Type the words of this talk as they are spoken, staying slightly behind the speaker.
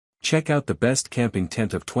Check out the best camping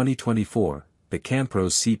tent of 2024, the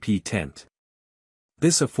CAMPROS CP Tent.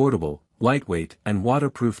 This affordable, lightweight, and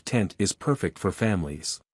waterproof tent is perfect for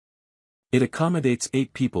families. It accommodates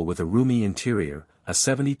 8 people with a roomy interior, a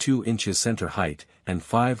 72 inches center height, and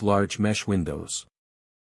 5 large mesh windows.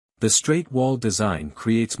 The straight-wall design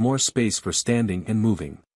creates more space for standing and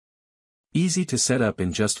moving. Easy to set up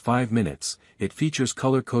in just 5 minutes, it features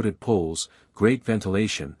color-coded poles, great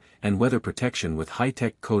ventilation, and weather protection with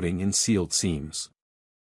high-tech coating and sealed seams.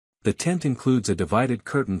 The tent includes a divided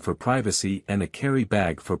curtain for privacy and a carry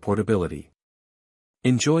bag for portability.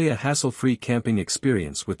 Enjoy a hassle-free camping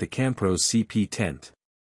experience with the CAMPROS CP Tent.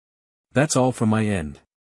 That's all from my end.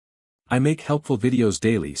 I make helpful videos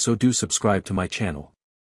daily, so do subscribe to my channel.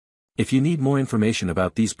 If you need more information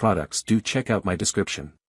about these products, do check out my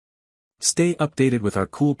description. Stay updated with our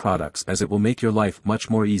cool products, as it will make your life much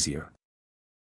more easier.